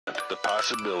The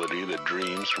possibility that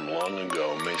dreams from long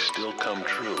ago may still come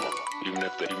true, even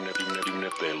if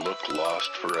they look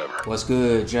lost forever. What's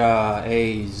good, y'all?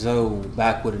 Ayezo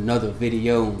back with another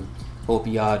video. Hope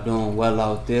y'all doing well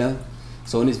out there.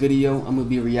 So in this video, I'm gonna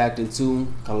be reacting to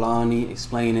Kehlani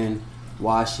explaining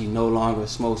why she no longer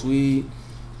smokes weed.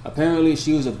 Apparently,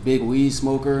 she was a big weed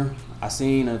smoker. I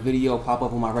seen a video pop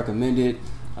up on my recommended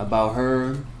about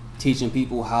her teaching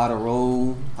people how to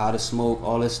roll, how to smoke,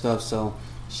 all this stuff. So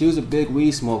she was a big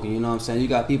weed smoker, you know what I'm saying? You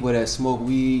got people that smoke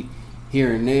weed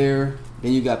here and there,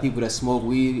 then you got people that smoke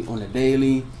weed on the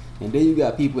daily, and then you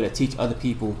got people that teach other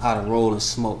people how to roll and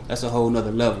smoke. That's a whole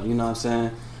nother level, you know what I'm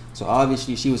saying? So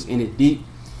obviously she was in it deep,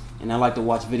 and I like to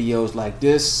watch videos like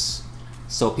this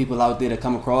so people out there that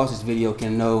come across this video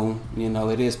can know, you know,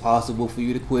 it is possible for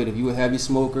you to quit. If you a heavy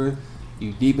smoker,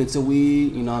 you deep into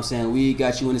weed, you know what I'm saying? Weed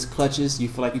got you in its clutches, you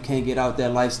feel like you can't get out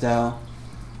that lifestyle.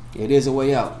 It is a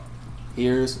way out.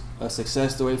 Here's a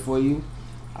success story for you.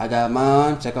 I got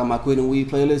mine. Check out my quitting weed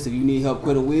playlist if you need help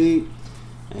quitting weed.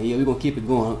 And yeah, we're gonna keep it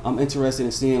going. I'm interested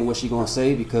in seeing what she's gonna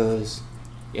say, because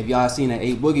if y'all seen that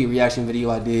A Boogie reaction video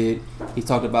I did, he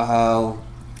talked about how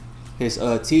his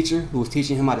teacher, who was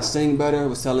teaching him how to sing better,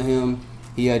 was telling him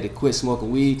he had to quit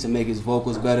smoking weed to make his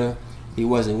vocals better. He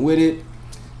wasn't with it.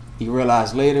 He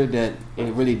realized later that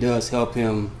it really does help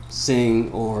him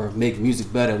sing or make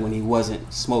music better when he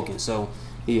wasn't smoking. So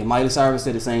yeah, Miley Cyrus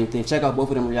said the same thing. Check out both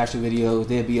of them reaction videos.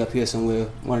 They'll be up here somewhere,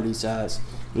 one of these sides.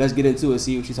 Let's get into it,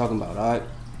 see what she's talking about, alright?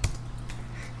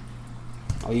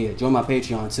 Oh yeah, join my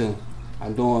Patreon too.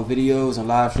 I'm doing videos and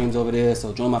live streams over there,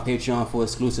 so join my Patreon for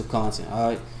exclusive content,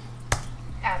 alright?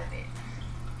 Out of it.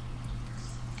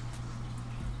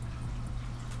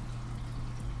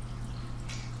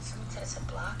 Someone said it's a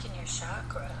block in your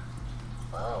chakra.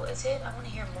 Whoa, is it? I want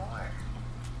to hear more.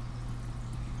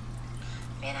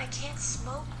 Man, I can't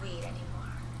smoke weed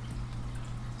anymore.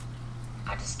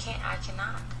 I just can't. I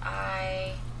cannot.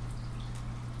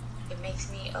 It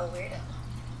makes me a weirdo.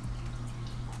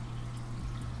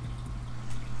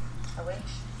 I wish.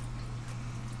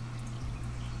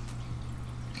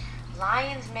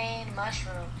 Lion's mane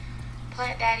mushroom.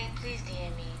 Plant Daddy, please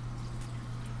DM me.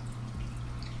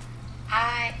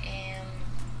 I am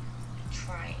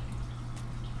trying.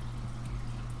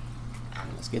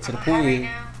 Let's get to the high point right here.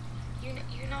 now.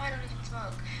 You know I don't even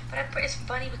smoke. But it's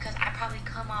funny because I probably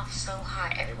come off so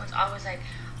high. Everyone's always like,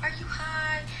 are you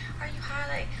high? Are you high?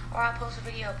 Like, or I'll post a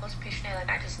video, post a picture, and they're like,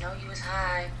 I just know you was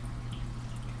high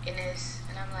in this.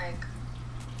 And I'm like,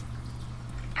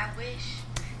 I wish.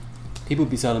 People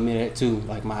be telling me that too.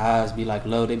 Like, my eyes be like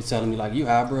low. They be telling me like, you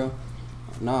high, bro?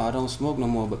 No, I don't smoke no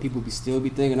more. But people still be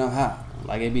thinking I'm high.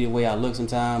 Like, it be the way I look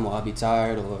sometime, or I be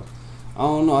tired, or I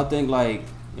don't know. I think like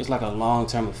it's like a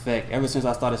long-term effect. Ever since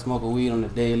I started smoking weed on the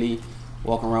daily,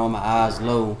 walking around with my eyes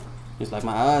low, it's like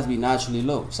my eyes be naturally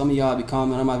low. Some of y'all be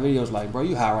commenting on my videos like, bro,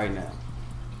 you high right now.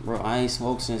 Bro, I ain't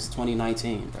smoked since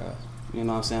 2019, bro. You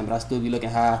know what I'm saying? But I still be looking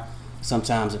high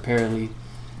sometimes, apparently.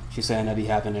 She's saying that be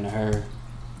happening to her.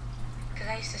 Because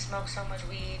I used to smoke so much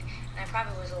weed, and I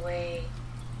probably was a way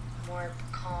more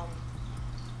calm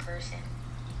person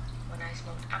when I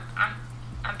smoked.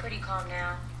 I'm pretty calm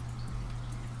now,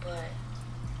 but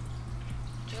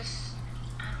just,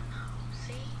 I don't know.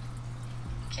 See,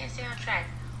 can't stay on track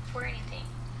for anything.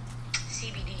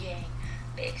 CBD gang,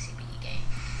 big CBD gang.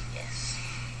 Yes.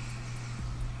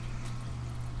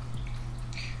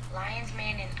 Lion's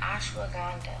mane and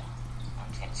ashwagandha. I'm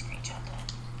just gonna screenshot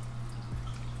that.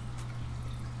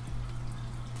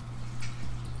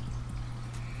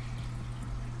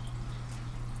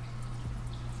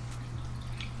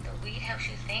 The weed helps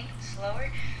you think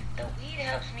slower. The weed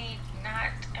helps me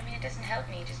not, I mean, it doesn't help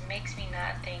me, it just makes me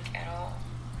not think at all.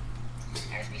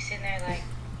 I just be sitting there like,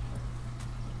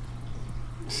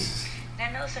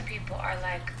 and I know some people are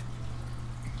like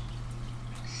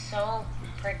so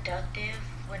productive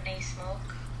when they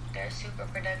smoke. They're super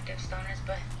productive stoners,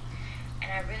 but,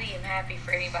 and I really am happy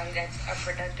for anybody that's a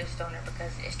productive stoner,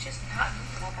 because it's just not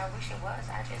like I wish it was.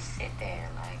 I just sit there,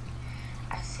 like,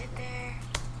 I sit there.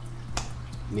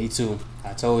 Me too.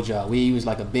 I told y'all, weed was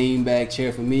like a beanbag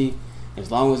chair for me. As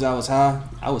long as I was high,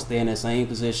 I would stay in that same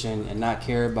position and not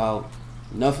care about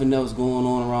nothing else going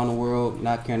on around the world,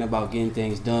 not caring about getting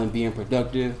things done, being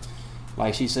productive.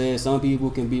 Like she said, some people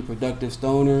can be productive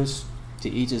stoners, to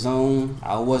each his own.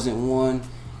 I wasn't one,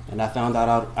 and I found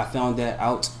that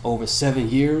out over 7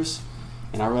 years,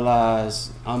 and I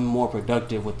realized I'm more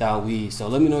productive without weed. So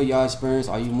let me know your experience.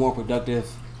 Are you more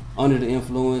productive under the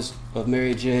influence of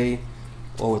Mary J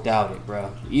or without it,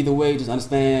 bro? Either way, just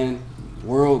understand,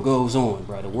 world goes on,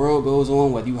 bro. The world goes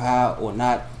on whether you high or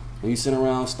not. When you sit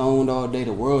around stoned all day,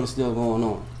 the world is still going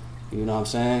on. You know what I'm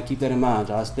saying? Keep that in mind,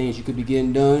 y'all. It's things you could be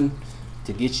getting done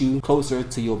to get you closer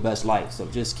to your best life. So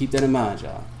just keep that in mind,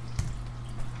 y'all.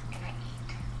 And I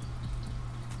eat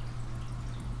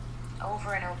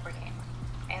over and over again,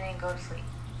 and then go to sleep.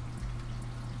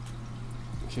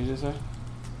 What you just say?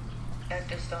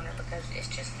 Productive stoner, because it's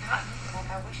just not like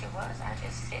I wish it was. I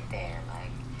just sit there,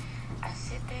 like I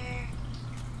sit there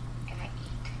and I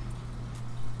eat.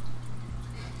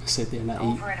 Sit there and I eat.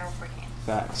 Over and over again.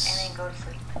 Facts. And then go to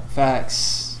sleep.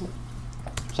 Facts.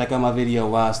 Check out my video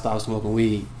why I stopped smoking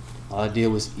weed. All I did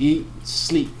was eat,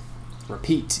 sleep,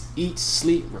 repeat. Eat,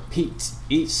 sleep, repeat.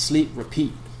 Eat, sleep,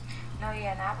 repeat. No,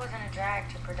 yeah, and I wasn't a drag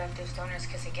to productive stoners,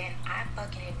 because again, I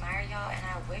fucking admire y'all and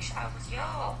I wish I was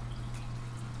y'all.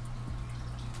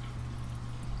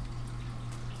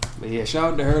 But yeah,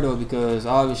 shout out to her though, because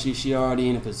obviously she already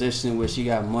in a position where she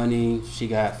got money, she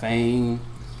got fame,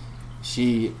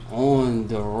 she on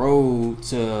the road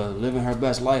to living her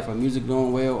best life, her music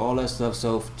doing well, all that stuff.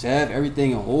 So to have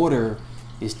everything in order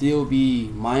and still be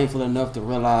mindful enough to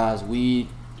realize weed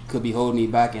could be holding me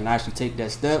back and actually take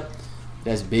that step,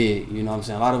 that's big. You know what I'm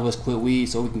saying? A lot of us quit weed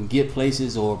so we can get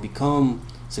places or become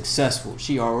successful.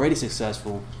 She already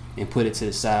successful and put it to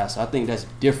the side. So I think that's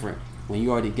different. When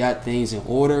you already got things in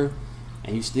order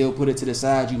and you still put it to the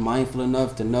side, you mindful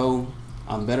enough to know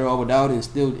I'm better off without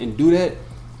it and do that.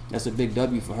 That's a big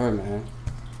W for her, man.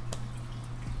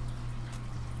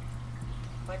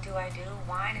 What do I do?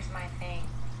 Wine is my thing.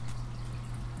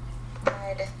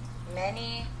 Had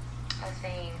many a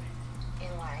thing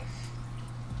in life,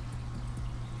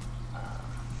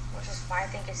 which is why I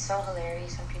think it's so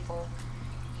hilarious when people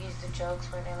use the jokes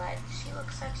where they're like, she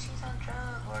looks like she's on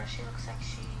drugs, or she looks like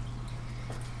she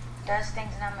does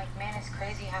things, and I'm like, man, it's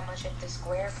crazy how much of the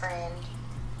square friend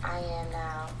I am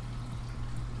now.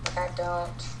 Like, I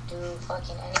don't do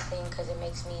fucking anything because it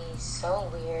makes me so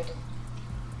weird.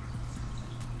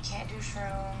 Can't do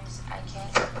shrooms. I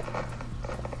can't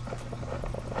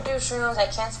do shrooms. I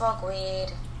can't smoke weed.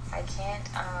 I can't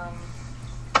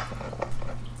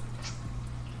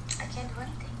do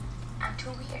anything. I'm too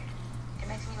weird. It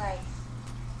makes me like,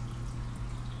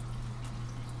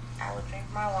 I would drink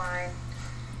my wine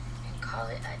and call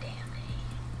it a damn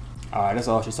day. Alright, that's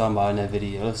all she's talking about in that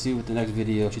video. Let's see what the next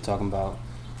video she's talking about.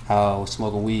 How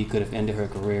smoking weed could have ended her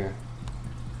career.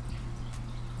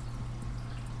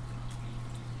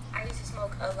 I used to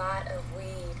smoke a lot of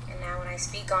weed, and now when I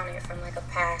speak on it from like a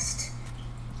past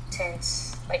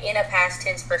tense, like in a past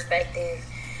tense perspective,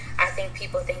 I think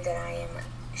people think that I am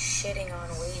shitting on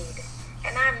weed,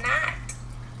 and I'm not.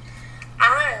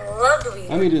 I love the weed.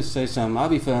 Let me just say something. I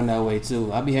be feeling that way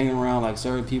too. I be hanging around like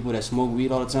certain people that smoke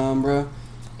weed all the time, bro.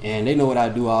 And they know what I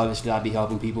do, obviously. I be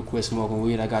helping people quit smoking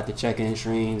weed. I got the check-in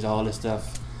streams, all this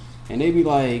stuff. And they be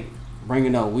like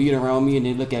bringing up weed around me, and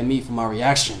they look at me for my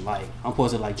reaction. Like, I'm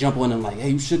supposed to like jump on them like,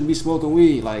 hey, you shouldn't be smoking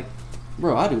weed. Like,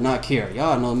 bro, I do not care.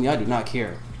 Y'all know me, I do not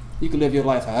care. You can live your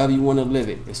life however you want to live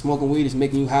it. If smoking weed is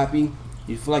making you happy,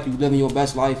 you feel like you're living your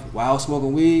best life while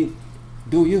smoking weed,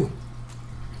 do you.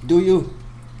 Do you.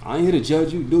 I ain't here to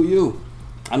judge you. Do you.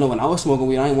 I know when I was smoking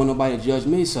weed, I didn't want nobody to judge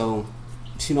me, so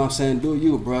you know what I'm saying? Do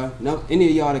you, bruh. No, any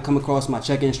of y'all that come across my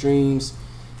check-in streams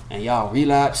and y'all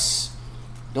relapse,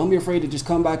 don't be afraid to just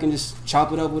come back and just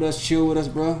chop it up with us, chill with us,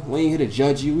 bruh. We ain't here to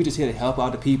judge you. We just here to help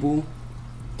out the people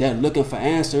that looking for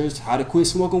answers how to quit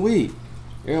smoking weed.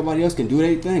 Everybody else can do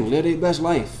their thing, live their best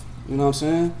life. You know what I'm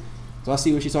saying? So I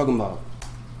see what she's talking about.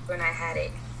 When I had it,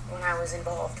 when I was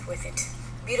involved with it.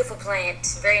 Beautiful plant,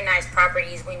 very nice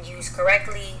properties when used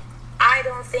correctly. I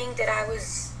don't think that I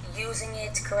was using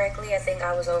it correctly. I think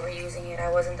I was overusing it. I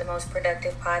wasn't the most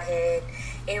productive pothead.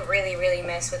 It really, really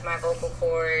messed with my vocal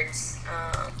cords.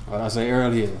 Like I said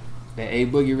earlier, that A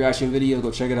Boogie reaction video, go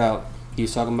check it out. He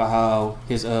was talking about how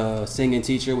his singing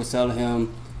teacher was telling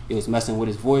him it was messing with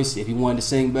his voice. If he wanted to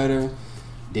sing better,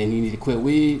 then he needed to quit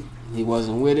weed. He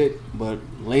wasn't with it, but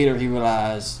later he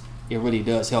realized it really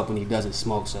does help when he doesn't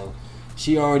smoke. So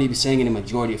she already be singing the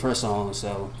majority of her songs,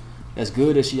 so that's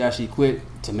good that she actually quit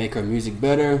to make her music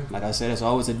better. Like I said, it's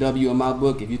always a W in my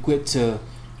book. If you quit to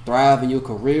thrive in your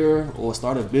career or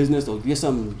start a business or get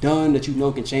something done that you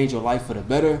know can change your life for the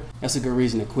better, that's a good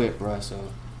reason to quit, bro.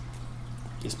 So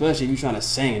especially if you're trying to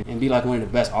sing and be like one of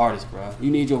the best artists, bro.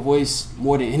 You need your voice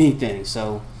more than anything.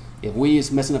 So if weed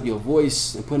is messing up your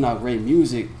voice and putting out great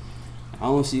music, I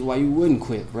don't see why you wouldn't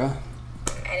quit, bro.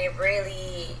 And it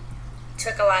really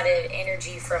took a lot of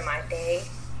energy from my day.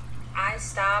 I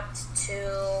stopped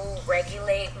to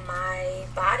regulate my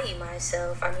body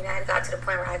myself. I mean, I had got to the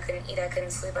point where I couldn't eat, I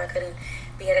couldn't sleep, I couldn't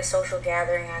be at a social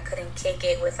gathering, I couldn't kick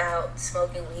it without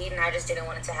smoking weed, and I just didn't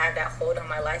want it to have that hold on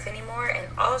my life anymore. And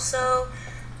also,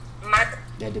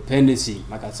 That dependency,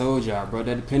 like I told y'all, bro,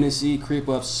 that dependency creep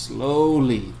up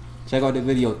slowly. Check out the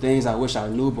video, things I wish I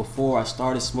knew before I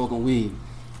started smoking weed.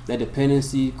 That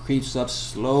dependency creeps up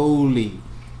slowly.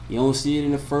 You don't see it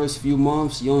in the first few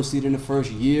months, you don't see it in the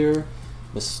first year,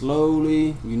 but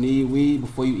slowly. You need weed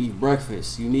before you eat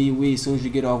breakfast. You need weed as soon as you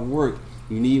get off work.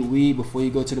 You need weed before you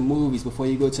go to the movies, before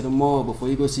you go to the mall, before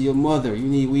you go see your mother. You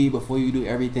need weed before you do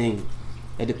everything.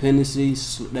 That dependency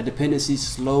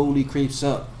slowly creeps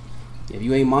up. If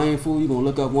you ain't mindful, you're gonna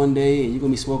look up one day and you're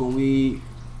gonna be smoking weed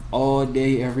all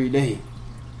day, every day.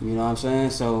 You know what I'm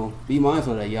saying? So be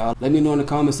mindful of that, y'all. Let me know in the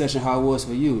comment section how it was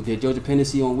for you. Did your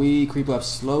dependency on weed creep up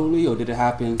slowly, or did it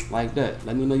happen like that?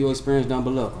 Let me know your experience down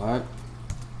below, alright?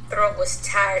 Throat was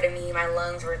tired of me, my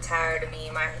lungs were tired of me,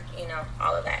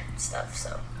 all of that stuff,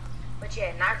 so. But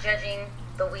yeah, not judging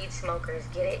the weed smokers.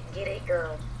 Get it,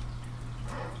 girl.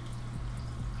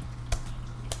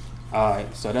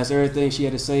 Alright, so that's everything she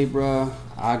had to say, bruh.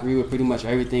 I agree with pretty much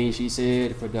everything she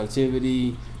said. The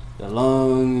productivity, the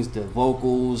lungs, the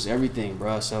vocals, everything,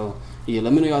 bruh. So yeah,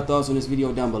 let me know your thoughts on this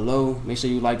video down below. Make sure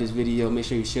you like this video, make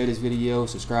sure you share this video,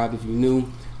 subscribe if you're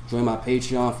new, join my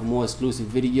Patreon for more exclusive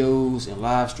videos and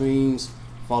live streams.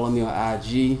 Follow me on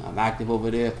IG. I'm active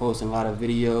over there, posting a lot of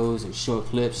videos and short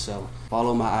clips, so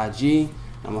follow my IG.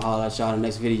 I'm gonna holler at y'all in the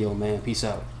next video, man. Peace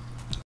out.